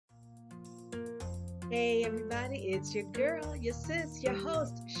Hey everybody, it's your girl, your sis, your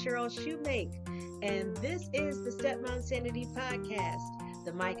host, Cheryl Shoemake. And this is the Stepmom Sanity Podcast.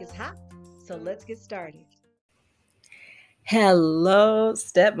 The mic is hot, so let's get started. Hello,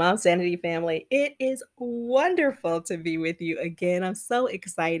 Stepmom Sanity family. It is wonderful to be with you again. I'm so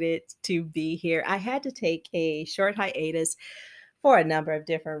excited to be here. I had to take a short hiatus for a number of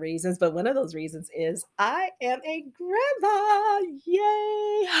different reasons, but one of those reasons is I am a grandma.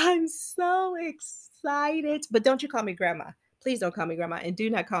 Yay! I'm so excited. But don't you call me grandma. Please don't call me grandma, and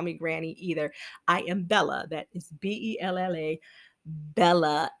do not call me granny either. I am Bella. That is Bella.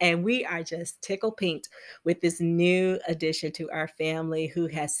 Bella, and we are just tickle pink with this new addition to our family who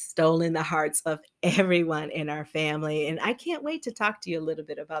has stolen the hearts of everyone in our family. And I can't wait to talk to you a little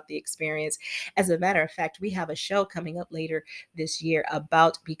bit about the experience. As a matter of fact, we have a show coming up later this year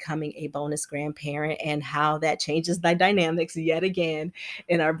about becoming a bonus grandparent and how that changes the dynamics yet again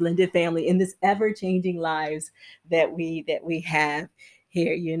in our blended family in this ever-changing lives that we have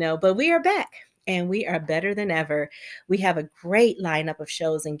here, but we are back and we are better than ever. We have a great lineup of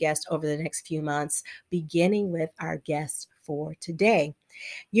shows and guests over the next few months, beginning with our guest for today.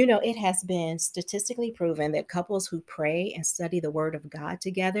 It has been statistically proven that couples who pray and study the Word of God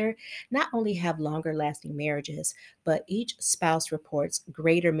together not only have longer lasting marriages, but each spouse reports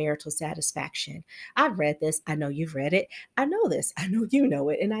greater marital satisfaction. I've read this. I know you've read it. I know this. I know you know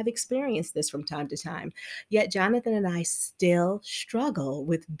it. And I've experienced this from time to time. Yet Jonathan and I still struggle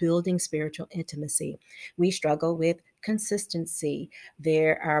with building spiritual intimacy. We struggle with consistency.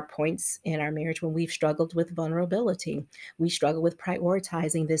 There are points in our marriage when we've struggled with vulnerability. We struggle with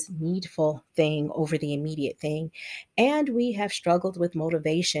prioritizing this needful thing over the immediate thing. And we have struggled with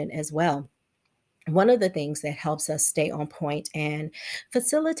motivation as well. One of the things that helps us stay on point and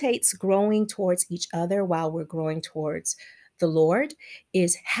facilitates growing towards each other while we're growing towards the Lord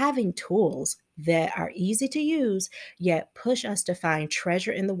is having tools that are easy to use, yet push us to find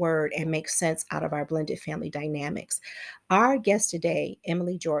treasure in the Word and make sense out of our blended family dynamics. Our guest today,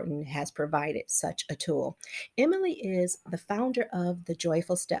 Emily Jordan, has provided such a tool. Emily is the founder of The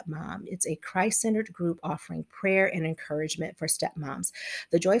Joyful Stepmom. It's a Christ centered group offering prayer and encouragement for stepmoms.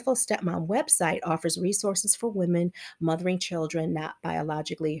 The Joyful Stepmom website offers resources for women mothering children not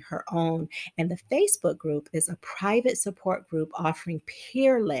biologically her own. And the Facebook group is a private support group offering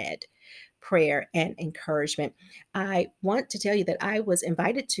peer led prayer and encouragement. I want to tell you that I was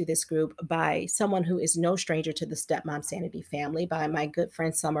invited to this group by someone who is no stranger to the Stepmom Sanity family, by my good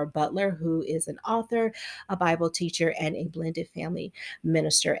friend Summer Butler, who is an author, a Bible teacher, and a blended family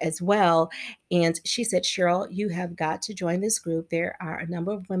minister as well. And she said, Cheryl, you have got to join this group. There are a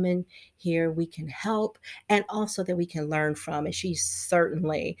number of women here we can help and also that we can learn from. And she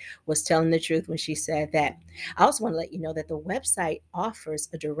certainly was telling the truth when she said that. I also want to let you know that the website offers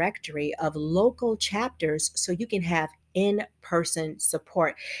a directory of local chapters so you can have in-person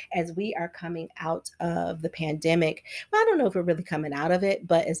support as we are coming out of the pandemic. Well, I don't know if we're really coming out of it,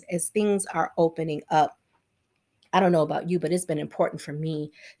 but as things are opening up, I don't know about you, but it's been important for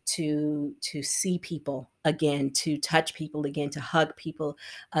me to see people again, to touch people again, to hug people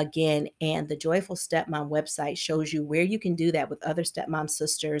again. And the Joyful Stepmom website shows you where you can do that with other stepmom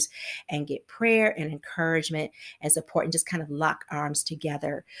sisters and get prayer and encouragement and support and just kind of lock arms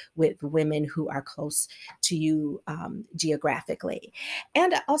together with women who are close to you geographically.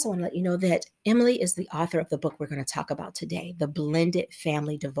 And I also want to let you know that Emily is the author of the book we're going to talk about today, The Blended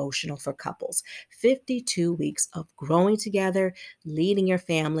Family Devotional for Couples, 52 weeks of growing together, leading your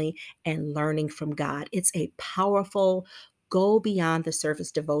family, and learning from God. It's a powerful, go beyond the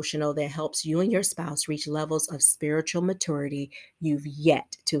surface devotional that helps you and your spouse reach levels of spiritual maturity you've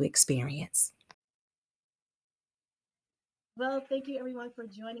yet to experience. Well, thank you everyone for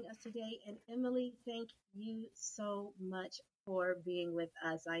joining us today. And Emily, thank you so much for being with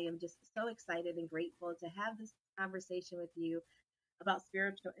us. I am just so excited and grateful to have this conversation with you about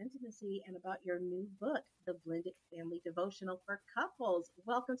spiritual intimacy and about your new book, The Blended Family Devotional for Couples.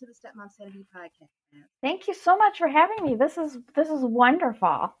 Welcome to the Stepmom Sanity Podcast. Thank you so much for having me. This is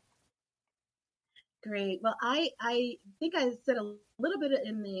wonderful. Great. Well, I think I said a little bit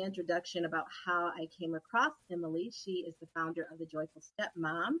in the introduction about how I came across Emily. She is the founder of the Joyful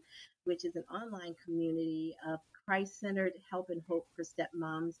Stepmom, which is an online community of Christ-centered help and hope for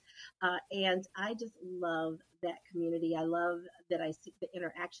stepmoms. And I just love that community. I love that I see the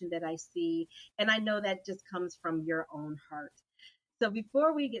interaction that I see. And I know that just comes from your own heart. So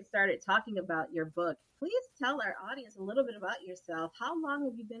before we get started talking about your book, please tell our audience a little bit about yourself. How long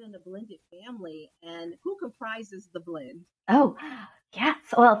have you been in a blended family and who comprises the blend? Oh, yes.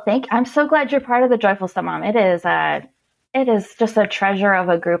 Well, I'm so glad you're part of the Joyful Stepmom. It is it is just a treasure of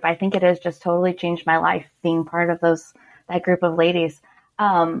a group. I think it has just totally changed my life being part of that group of ladies.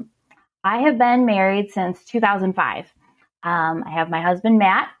 Um, I have been married since 2005. I have my husband,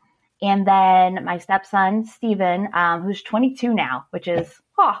 Matt, and then my stepson, Steven, who's 22 now, which is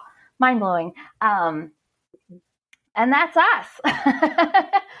mind blowing. And that's us.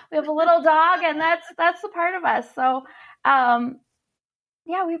 We have a little dog, and that's the part of us. So,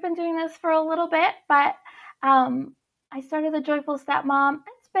 yeah, we've been doing this for a little bit, but I started the Joyful Stepmom.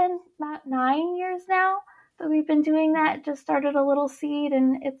 It's been about 9 years now that we've been doing that. Just started a little seed,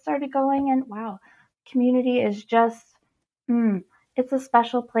 and it started going. And wow, community is just, it's a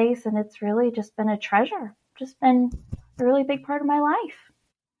special place, and it's really just been a treasure. Just been a really big part of my life.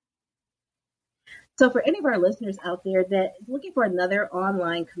 So for any of our listeners out there that is looking for another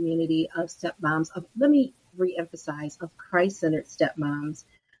online community of stepmoms, let me reemphasize, of Christ-centered stepmoms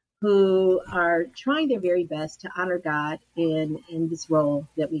who are trying their very best to honor God in this role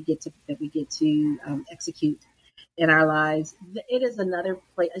that we get to execute in our lives. It is another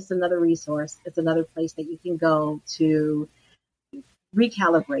place. It's another resource. It's another place that you can go to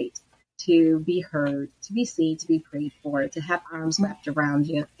recalibrate, to be heard, to be seen, to be prayed for, to have arms wrapped around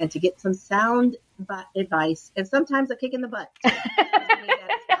you, and to get some sound advice, and sometimes a kick in the butt.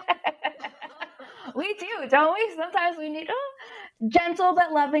 We do, don't we? Sometimes we need gentle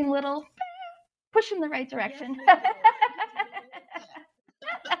but loving little push in the right direction.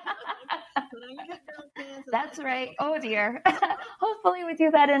 That's right. Oh dear. Hopefully we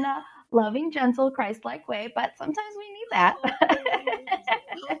do that in a loving, gentle, Christ-like way, but sometimes we need that.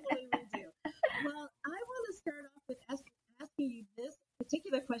 Hopefully we do. Well, I want to start off with asking you this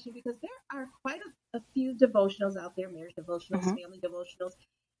particular question, because there are quite a few devotionals out there, marriage devotionals, family devotionals,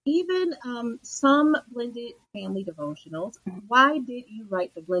 even some blended family devotionals. Why did you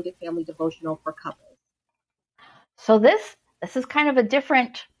write the blended family devotional for couples? So this is kind of a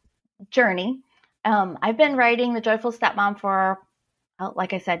different journey. I've been writing the Joyful Stepmom for,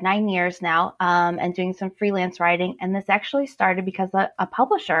 like I said, 9 years now, and doing some freelance writing. And this actually started because a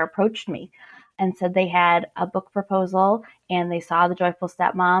publisher approached me and said they had a book proposal, and they saw the Joyful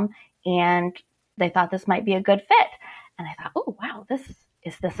Stepmom, and they thought this might be a good fit. And I thought, oh wow,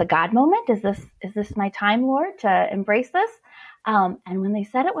 is this a God moment? Is this my time, Lord, to embrace this? And when they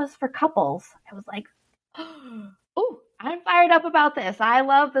said it was for couples, I was like, oh, I'm fired up about this. I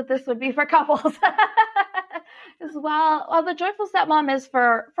love that this would be for couples. As well, the Joyful Stepmom is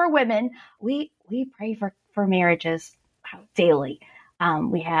for women. We pray for marriages daily.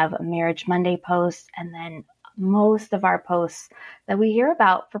 We have a Marriage Monday post, and then most of our posts that we hear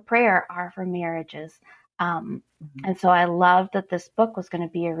about for prayer are for marriages. And so I love that this book was going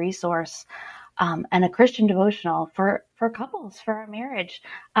to be a resource and a Christian devotional for couples, for our marriage.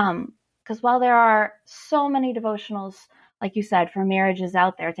 Because while there are so many devotionals, like you said, for marriages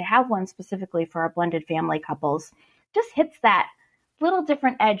out there, to have one specifically for our blended family couples just hits that little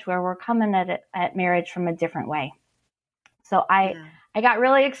different edge where we're coming at marriage from a different way. So I got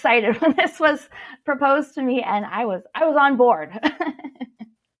really excited when this was proposed to me, and I was on board.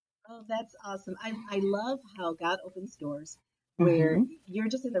 Oh, that's awesome. I love how God opens doors where you're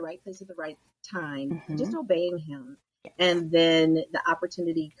just in the right place at the right time, just obeying him. And then the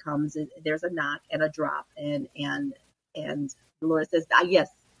opportunity comes, and there's a knock and a drop, and the Lord says, yes,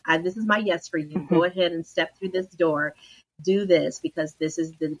 this is my yes for you. Go ahead and step through this door. Do this, because this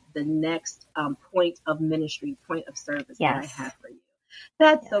is the next point of ministry, point of service that I have for you.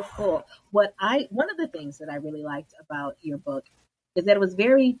 That's so cool. One of the things that I really liked about your book is that it was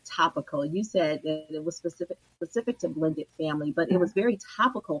very topical. You said that it was specific to blended family, but it was very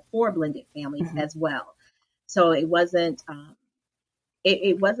topical for blended families as well. So it wasn't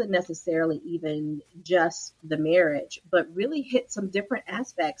it wasn't necessarily even just the marriage, but really hit some different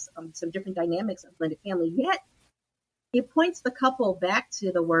aspects, some different dynamics of blended family. Yet it points the couple back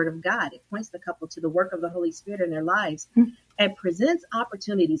to the Word of God. It points the couple to the work of the Holy Spirit in their lives, and presents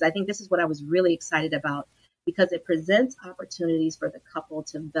opportunities. I think this is what I was really excited about, because it presents opportunities for the couple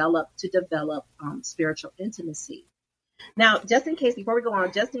to develop spiritual intimacy. Now, just in case, before we go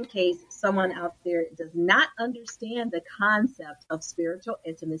on, just in case someone out there does not understand the concept of spiritual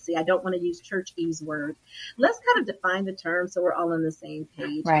intimacy, I don't want to use Church Eve's word. Let's kind of define the term so we're all on the same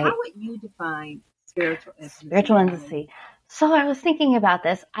page. Right. How would you define spiritual intimacy? Spiritual intimacy. So I was thinking about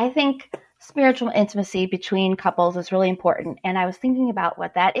this. I think spiritual intimacy between couples is really important. And I was thinking about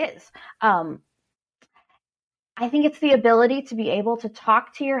what that is. I think it's the ability to be able to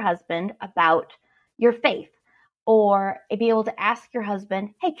talk to your husband about your faith, or be able to ask your husband,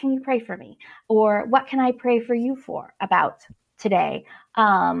 hey, can you pray for me? Or what can I pray for you for about today?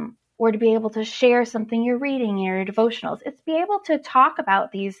 or to be able to share something you're reading in your devotionals. It's to be able to talk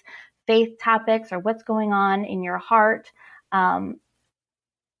about these faith topics or what's going on in your heart, those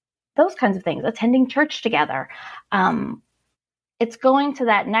kinds of things, attending church together. It's going to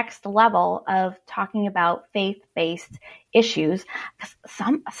that next level of talking about faith-based issues.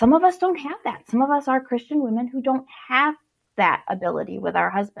 Some of us don't have that. Some of us are Christian women who don't have that ability with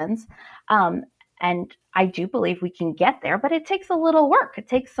our husbands. And I do believe we can get there, but it takes a little work. It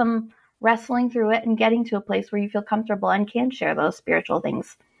takes some wrestling through it and getting to a place where you feel comfortable and can share those spiritual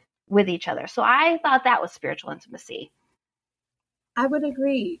things with each other. So I thought that was spiritual intimacy. I would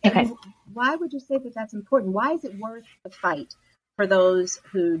agree. Okay. And why would you say that that's important? Why is it worth the fight for those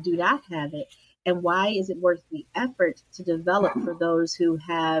who do not have it? And why is it worth the effort to develop for those who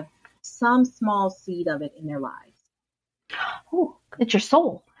have some small seed of it in their lives? Oh, it's your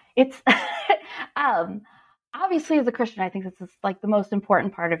soul. It's obviously, as a Christian, I think this is like the most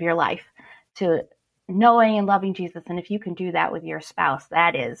important part of your life, to knowing and loving Jesus. And if you can do that with your spouse,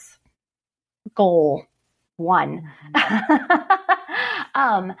 that is goal one.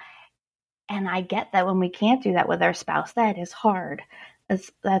 And I get that when we can't do that with our spouse, that is hard.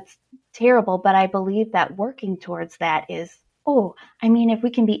 That's terrible. But I believe that working towards that is, if we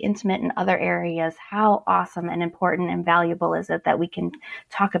can be intimate in other areas, how awesome and important and valuable is it that we can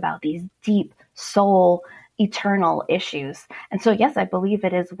talk about these deep soul, eternal issues? And so, yes, I believe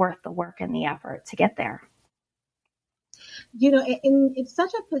it is worth the work and the effort to get there. And it's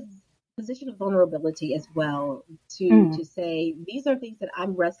such a position of vulnerability as well to say, these are things that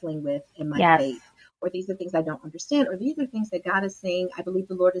I'm wrestling with in my faith, or these are things I don't understand, or these are things that God is saying, I believe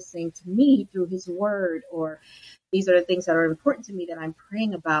the Lord is saying to me through his word, or these are the things that are important to me that I'm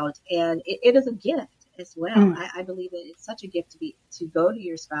praying about. And it is a gift as well. I believe that it's such a gift to go to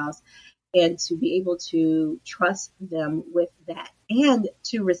your spouse and to be able to trust them with that, and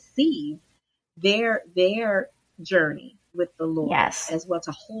to receive their journey with the Lord as well,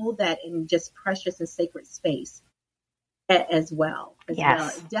 to hold that in just precious and sacred space as well.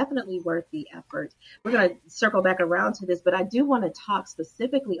 Definitely worth the effort. We're going to circle back around to this, but I do want to talk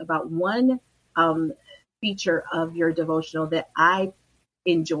specifically about one feature of your devotional that I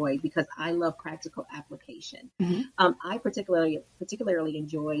enjoyed, because I love practical application. I particularly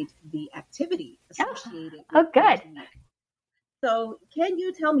enjoyed the activity associated with good. So can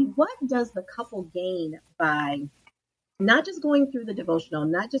you tell me, what does the couple gain by not just going through the devotional,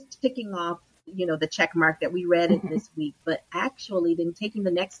 not just ticking off, the check mark that we read it this week, but actually then taking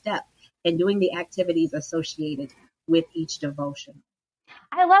the next step and doing the activities associated with each devotion?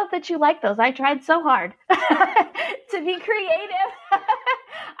 I love that you like those. I tried so hard to be creative.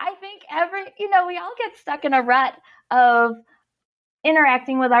 I think we all get stuck in a rut of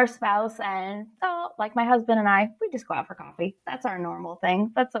interacting with our spouse, and like my husband and I, we just go out for coffee. That's our normal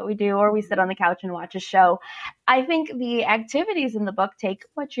thing. That's what we do. Or we sit on the couch and watch a show. I think the activities in the book take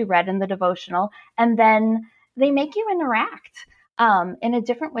what you read in the devotional, and then they make you interact in a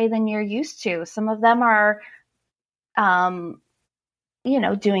different way than you're used to. Some of them are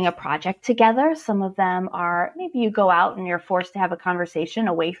doing a project together. Some of them are, maybe you go out and you're forced to have a conversation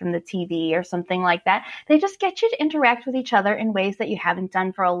away from the TV or something like that. They just get you to interact with each other in ways that you haven't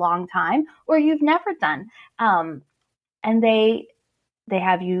done for a long time, or you've never done. And they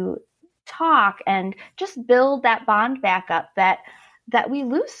have you talk and just build that bond back up that we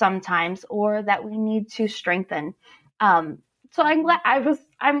lose sometimes, or that we need to strengthen. So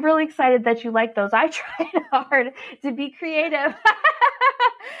I'm really excited that you like those. I tried hard to be creative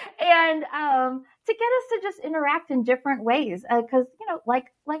and to get us to just interact in different ways. Because, like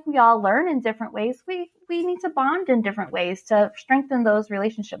we all learn in different ways, we need to bond in different ways to strengthen those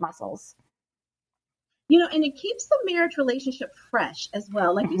relationship muscles. And it keeps the marriage relationship fresh as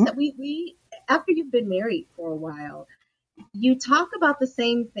well. Like you said, we after you've been married for a while, you talk about the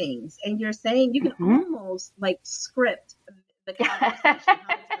same things, and you're saying you can almost like script the conversation, how it's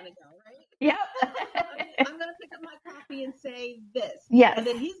going to go, right? Yep. I'm going to pick up my coffee and say this. Yes. And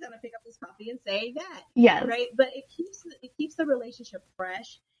then he's going to pick up his coffee and say that. Yes. Right. But it keeps the relationship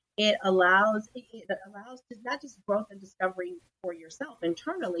fresh. It allows to not just growth and discovery for yourself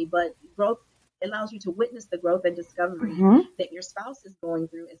internally, but growth allows you to witness the growth and discovery that your spouse is going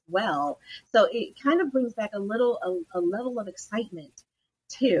through as well. So it kind of brings back a level of excitement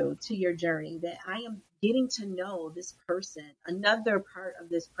to your journey, that I am getting to know this person, another part of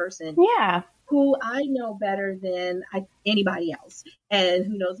this person, who I know better than anybody else, and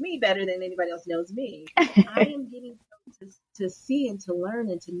who knows me better than anybody else knows me. I am getting to see and to learn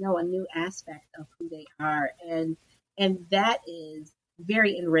and to know a new aspect of who they are, and that is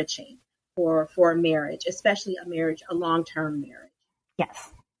very enriching for a marriage, especially a long-term marriage.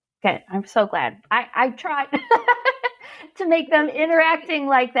 Yes. Good. I'm so glad. I tried to make them interacting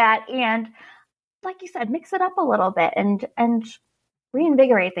like that, and like you said, mix it up a little bit and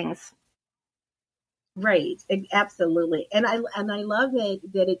reinvigorate things. Right, absolutely, and I love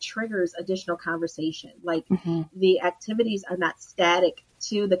it that it triggers additional conversation. Like Mm-hmm. the activities are not static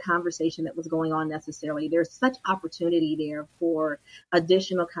to the conversation that was going on necessarily. There's such opportunity there for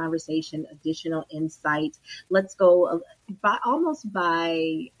additional conversation, additional insight. Let's go by almost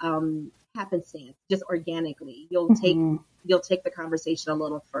by happenstance, just organically. Mm-hmm. You'll take the conversation a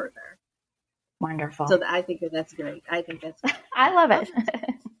little further. Wonderful. So I think that that's great. I think that's great. I love Of it.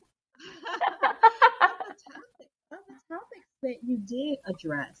 the topics that you did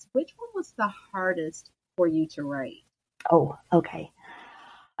address, which one was the hardest for you to write? Oh, okay.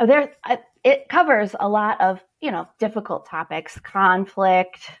 There, it covers a lot of difficult topics,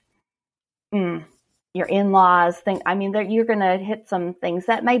 conflict, your in-laws. I mean, you're going to hit some things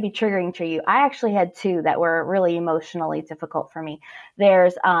that may be triggering to you. I actually had two that were really emotionally difficult for me.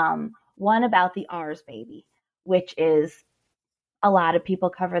 There's one about the ours baby, which is a lot of people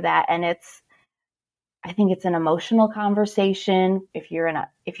cover that, and I think it's an emotional conversation. If you're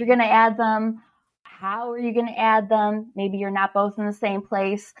going to add them, how are you going to add them? Maybe you're not both in the same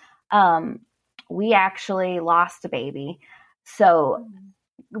place. We actually lost a baby. So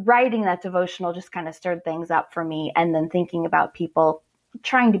writing that devotional just kind of stirred things up for me. And then thinking about people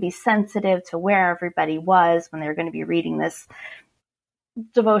trying to be sensitive to where everybody was when they're going to be reading this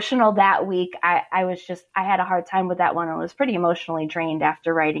devotional that week. I had a hard time with that one and was pretty emotionally drained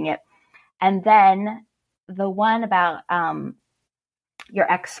after writing it. And then the one about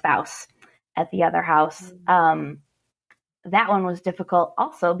your ex-spouse at the other house, that one was difficult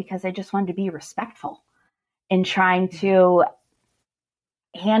also because I just wanted to be respectful in trying to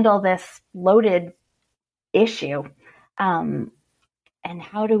handle this loaded issue. And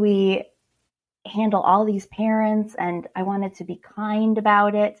how do we handle all these parents? And I wanted to be kind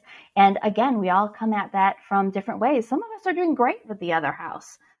about it. And again, we all come at that from different ways. Some of us are doing great with the other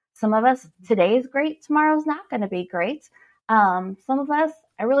house. Some of us, today is great, tomorrow's not going to be great. Some of us,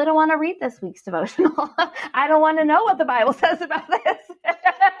 I really don't want to read this week's devotional. I don't want to know what the Bible says about this.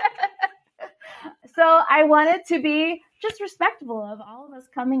 So I wanted to be just respectful of all of us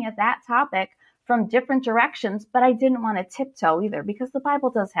coming at that topic from different directions, but I didn't want to tiptoe either because the Bible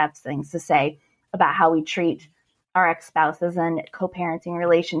does have things to say about how we treat our ex-spouses and co-parenting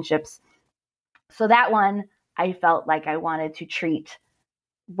relationships. So that one, I felt like I wanted to treat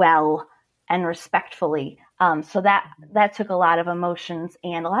well and respectfully. So that took a lot of emotions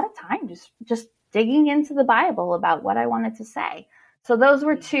and a lot of time just digging into the Bible about what I wanted to say. So those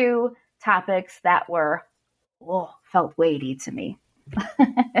were two topics that felt weighty to me.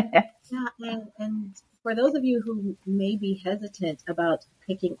 Yeah, and for those of you who may be hesitant about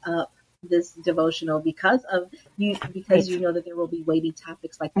picking up this devotional because you know that there will be weighty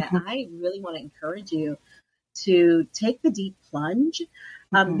topics like that, I really want to encourage you to take the deep plunge.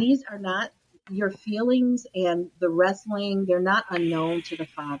 These are not your feelings and the wrestling, they're not unknown to the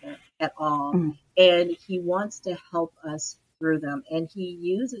Father at all. And he wants to help us through them. And he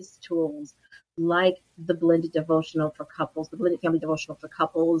uses tools like the blended devotional for couples, the blended family devotional for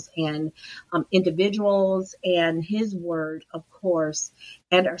couples and individuals, and his word, of course,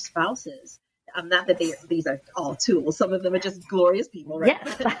 and our spouses. Not that these are all tools. Some of them are just glorious people, right?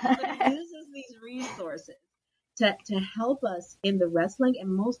 Yes. But he uses these resources to help us in the wrestling, and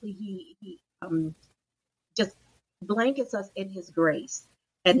mostly he just blankets us in his grace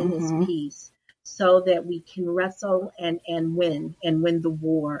and in his peace, so that we can wrestle and win the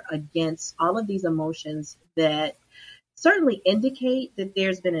war against all of these emotions that certainly indicate that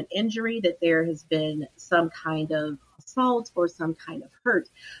there's been an injury, that there has been some kind of assault or some kind of hurt,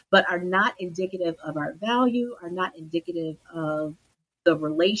 but are not indicative of our value, are not indicative of the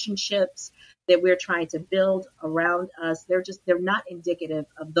relationships that we're trying to build around us. They're not indicative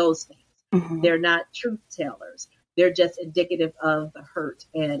of those things. They're not truth tellers. They're just indicative of the hurt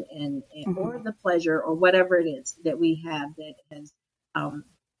and or the pleasure or whatever it is that we have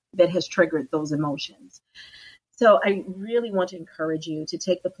that has triggered those emotions. So I really want to encourage you to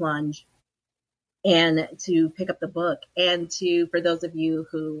take the plunge and to pick up the book, and for those of you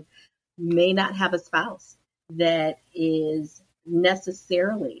who may not have a spouse that is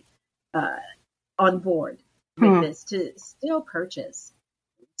necessarily on board with this, to still purchase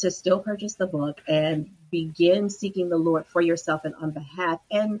the book and begin seeking the Lord for yourself and on behalf.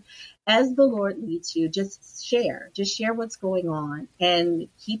 And as the Lord leads you, just share what's going on and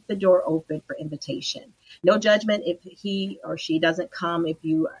keep the door open for invitation. No judgment if he or she doesn't come. If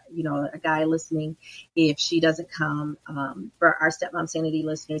a guy listening, if she doesn't come, for our Stepmom Sanity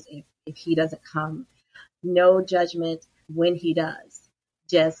listeners, if he doesn't come, no judgment when he does.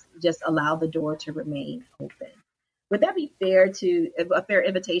 Just allow the door to remain open. Would that be a fair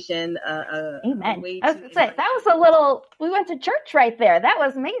invitation? Amen. I was going to say, that was we went to church right there. That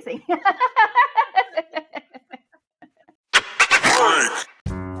was amazing. That's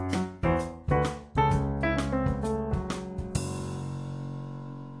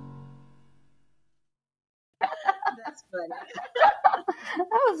funny.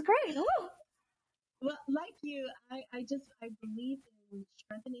 That was great. Ooh. Well, like you, I believe in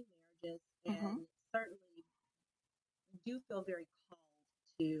strengthening marriages, and certainly do feel very called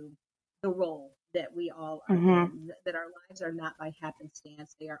to the role that we all are in, that our lives are not by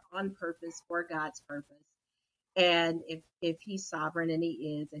happenstance. They are on purpose for God's purpose. And if he's sovereign, and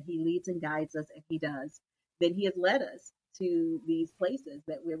he is, and he leads and guides us, and he does, then he has led us to these places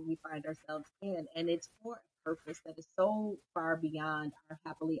that we find ourselves in. And it's for a purpose that is so far beyond our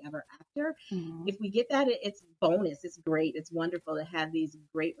happily ever after. If we get that, it's bonus. It's great. It's wonderful to have these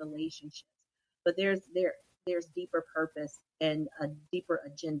great relationships. But there's deeper purpose and a deeper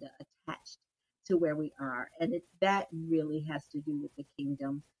agenda attached to where we are. And that really has to do with the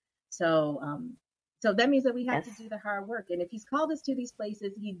kingdom. So that means that we have to do the hard work. And if he's called us to these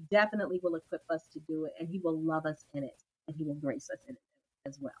places, he definitely will equip us to do it, and he will love us in it, and he will grace us in it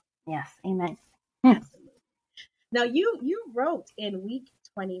as well. Yes. Amen. Absolutely. Now, you wrote in week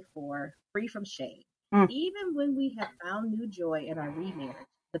 24, Free from Shame. Even when we have found new joy in our remarriage,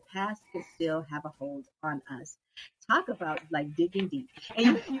 the past can still have a hold on us. Talk about like digging deep.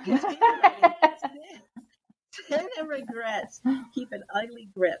 And you continue sin and regrets keep an ugly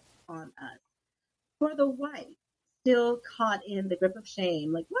grip on us. For the wife still caught in the grip of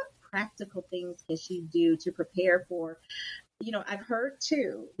shame, like what practical things can she do to prepare for? I've heard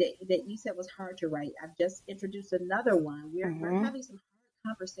too that you said was hard to write. I've just introduced another one. We're having some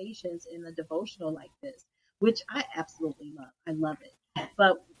hard conversations in a devotional like this, which I absolutely love. I love it.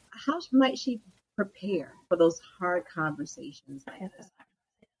 But how might she prepare for those hard conversations like this?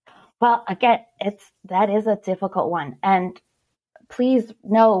 Well, again, that is a difficult one. And please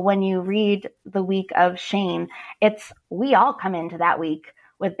know when you read the week of shame, we all come into that week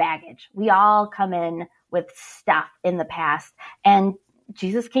with baggage. We all come in with stuff in the past, and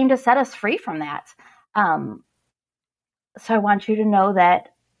Jesus came to set us free from that. So I want you to know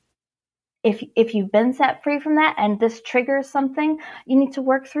that if you've been set free from that and this triggers something, you need to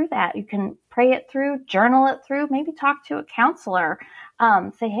work through that. You can pray it through, journal it through, maybe talk to a counselor.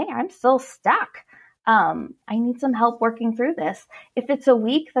 Say, hey, I'm still stuck. I need some help working through this. If it's a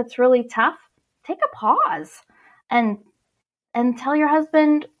week that's really tough, take a pause and tell your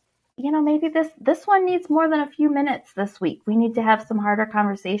husband, maybe this one needs more than a few minutes this week. We need to have some harder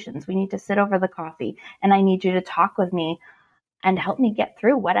conversations. We need to sit over the coffee, and I need you to talk with me and help me get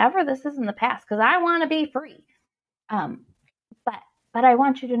through whatever this is in the past, because I want to be free. But I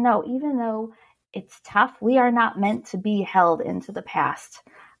want you to know, even though it's tough, we are not meant to be held into the past.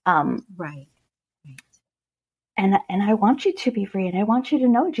 Right. And I want you to be free, and I want you to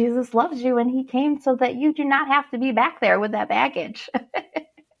know Jesus loves you, and he came so that you do not have to be back there with that baggage.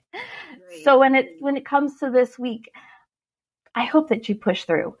 So when it comes to this week, I hope that you push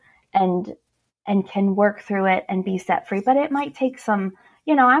through and can work through it and be set free. But it might take some,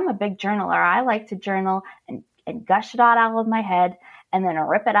 I'm a big journaler. I like to journal and gush it out of my head and then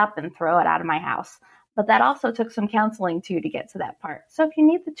rip it up and throw it out of my house. But that also took some counseling too to get to that part. So if you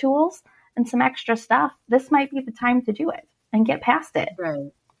need the tools and some extra stuff, this might be the time to do it and get past it.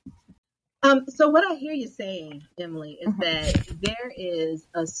 Right. So what I hear you saying, Emily, is that there is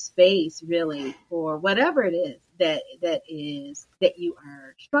a space really for whatever it is that you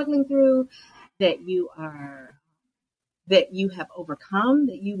are struggling through, that you have overcome,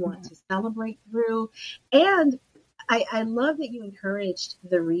 that you want to celebrate through. And I love that you encouraged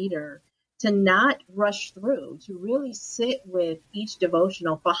the reader to not rush through, to really sit with each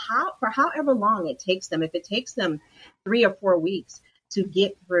devotional for however long it takes them. If it takes them 3 or 4 weeks to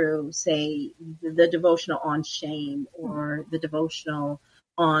get through, say, the devotional on shame or the devotional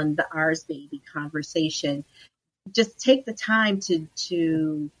on the Ours Baby conversation, just take the time to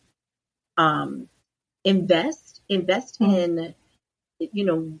invest in,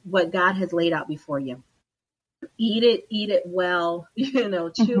 what God has laid out before you. Eat it well,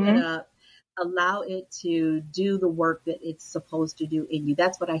 chew it up. allow it to do the work that it's supposed to do in you.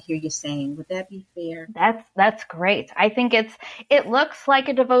 That's what I hear you saying. Would that be fair? That's great. I think it looks like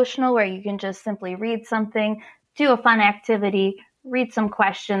a devotional where you can just simply read something, do a fun activity, read some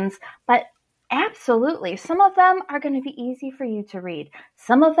questions, but absolutely, some of them are going to be easy for you to read.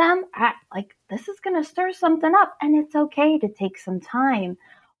 Some of them, like, this is going to stir something up, and it's okay to take some time,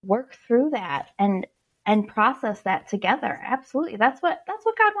 work through that, and process that together. Absolutely, that's what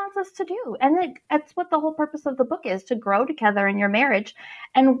God wants us to do, and that's what the whole purpose of the book is, to grow together in your marriage,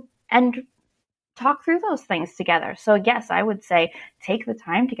 and talk through those things together. So yes, I would say take the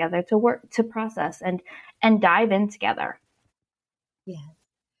time together to work, to process, and dive in together. Yeah.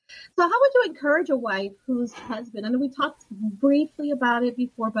 So how would you encourage a wife whose husband, I know we talked briefly about it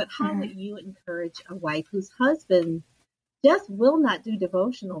before, but how would you encourage a wife whose husband just will not do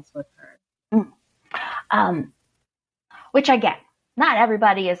devotionals with her? Which I get. Not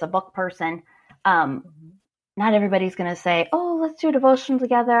everybody is a book person. Not everybody's going to say, oh, let's do a devotion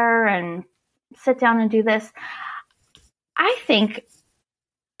together and sit down and do this. I think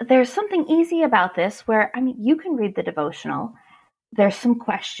there's something easy about this where, you can read the devotional. There's some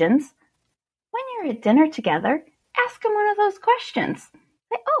questions. When you're at dinner together, ask them one of those questions.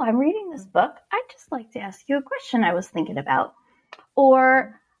 Say, oh, I'm reading this book. I'd just like to ask you a question I was thinking about.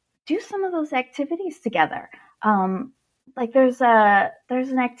 Or do some of those activities together. Like there's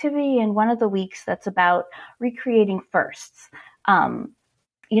an activity in one of the weeks that's about recreating firsts.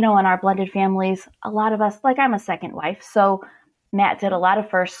 In our blended families, a lot of us, like I'm a second wife, so Matt did a lot of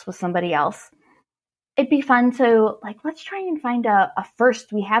firsts with somebody else. It'd be fun to, let's try and find a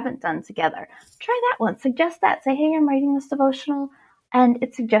first we haven't done together. Try that one. Suggest that. Say, hey, I'm writing this devotional, and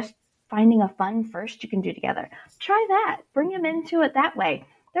it suggests finding a fun first you can do together. Try that. Bring them into it that way.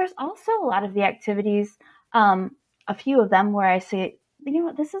 There's also a lot of the activities, a few of them where I say,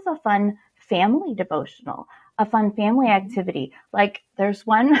 this is a fun family devotional, a fun family activity. Like there's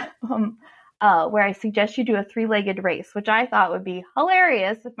one where I suggest you do a 3-legged race, which I thought would be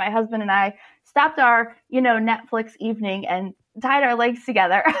hilarious if my husband and I stopped our, Netflix evening and tied our legs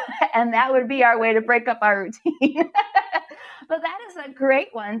together. And that would be our way to break up our routine. But that is a great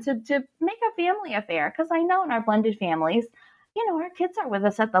one to make a family affair. Because I know in our blended families, our kids are with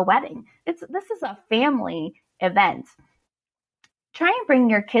us at the wedding. This is a family event. Try and bring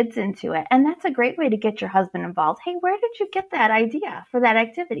your kids into it. And that's a great way to get your husband involved. Hey, where did you get that idea for that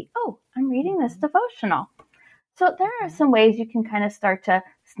activity? Oh, I'm reading this devotional. So there are some ways you can kind of start to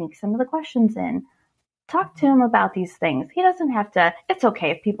sneak some of the questions in. Talk to him about these things. He doesn't have to, it's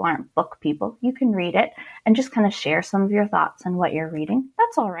okay if people aren't book people. You can read it and just kind of share some of your thoughts on what you're reading.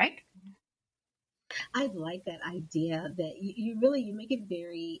 That's all right. I like that idea that you make it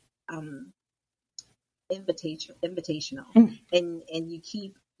very invitational, and you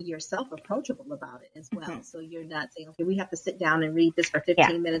keep yourself approachable about it as well. So you're not saying, okay, we have to sit down and read this for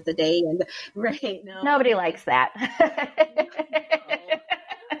 15 minutes a day, and right? No, nobody likes that.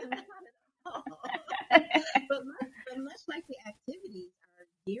 But much like the activities are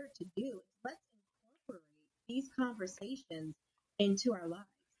geared to do, let's incorporate these conversations into our lives,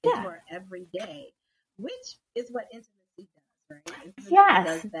 into our everyday, which is what intimacy does, right? Intimacy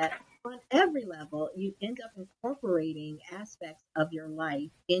does that on every level. You end up incorporating aspects of your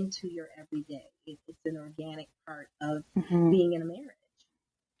life into your everyday. It's an organic part of being in a marriage.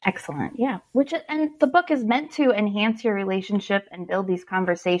 Excellent. Yeah. And the book is meant to enhance your relationship and build these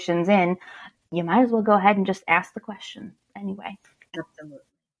conversations in. You might as well go ahead and just ask the question anyway.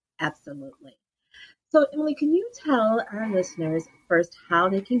 Absolutely. So, Emily, can you tell our listeners first how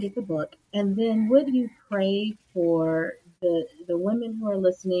they can get the book, and then would you pray for the women who are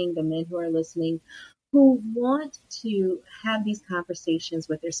listening, the men who are listening, who want to have these conversations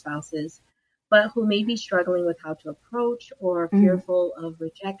with their spouses, but who may be struggling with how to approach or fearful of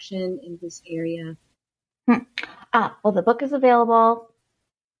rejection in this area? Well, the book is available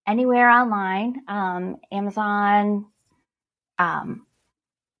anywhere online, Amazon,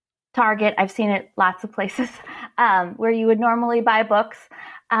 Target. I've seen it lots of places where you would normally buy books.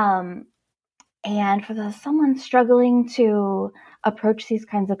 And for someone struggling to approach these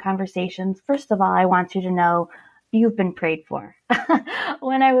kinds of conversations, first of all, I want you to know you've been prayed for.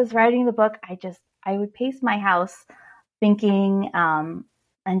 When I was writing the book, I would pace my house thinking and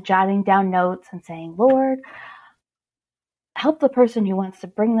jotting down notes and saying, Lord, help the person who wants to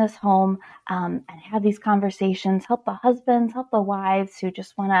bring this home and have these conversations. Help the husbands, help the wives who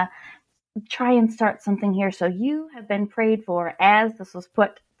just want to try and start something here. So you have been prayed for as this was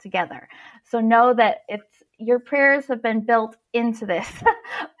put together. So know that your prayers have been built into this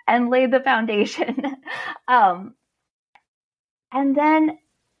and laid the foundation. And then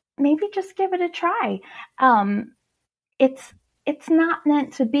maybe just give it a try. It's it's not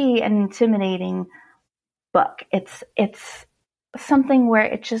meant to be an intimidating book. It's something where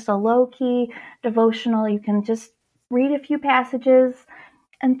it's just a low-key devotional. You can just read a few passages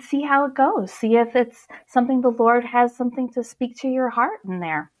and see how it goes. See if it's something the Lord has something to speak to your heart in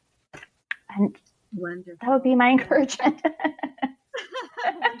there. And Wonderful. That would be my encouragement.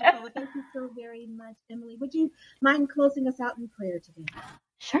 Wonderful. Thank you so very much, Emily. Would you mind closing us out in prayer today?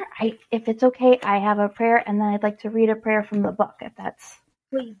 Sure. If it's okay, I have a prayer, and then I'd like to read a prayer from the book, if that's...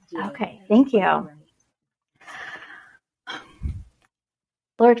 Please do. Okay. Thank you.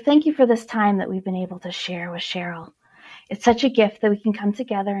 Lord, thank you for this time that we've been able to share with Cheryl. It's such a gift that we can come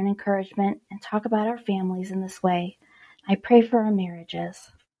together in encouragement and talk about our families in this way. I pray for our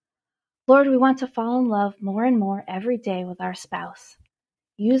marriages. Lord, we want to fall in love more and more every day with our spouse.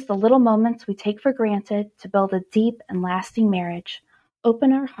 Use the little moments we take for granted to build a deep and lasting marriage.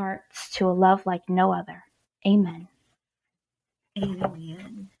 Open our hearts to a love like no other. Amen.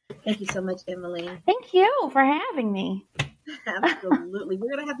 Amen. Thank you so much, Emily. Thank you for having me. Absolutely.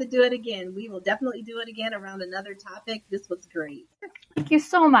 We're going to have to do it again. We will definitely do it again around another topic. This was great. Thank you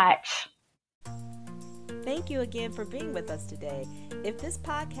so much. Thank you again for being with us today. If this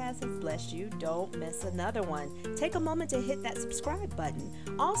podcast has blessed you, don't miss another one. Take a moment to hit that subscribe button.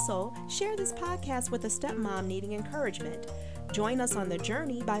 Also, share this podcast with a stepmom needing encouragement. Join us on the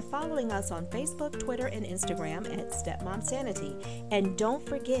journey by following us on Facebook, Twitter, and Instagram at Stepmom Sanity. And don't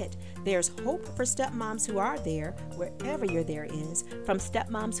forget, there's hope for stepmoms who are there, wherever your there is, from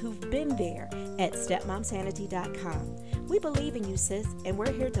stepmoms who've been there at stepmomsanity.com. We believe in you, sis, and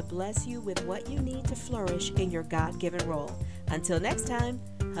we're here to bless you with what you need to flourish in your God-given role. Until next time,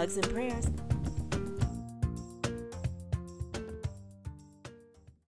 hugs and prayers.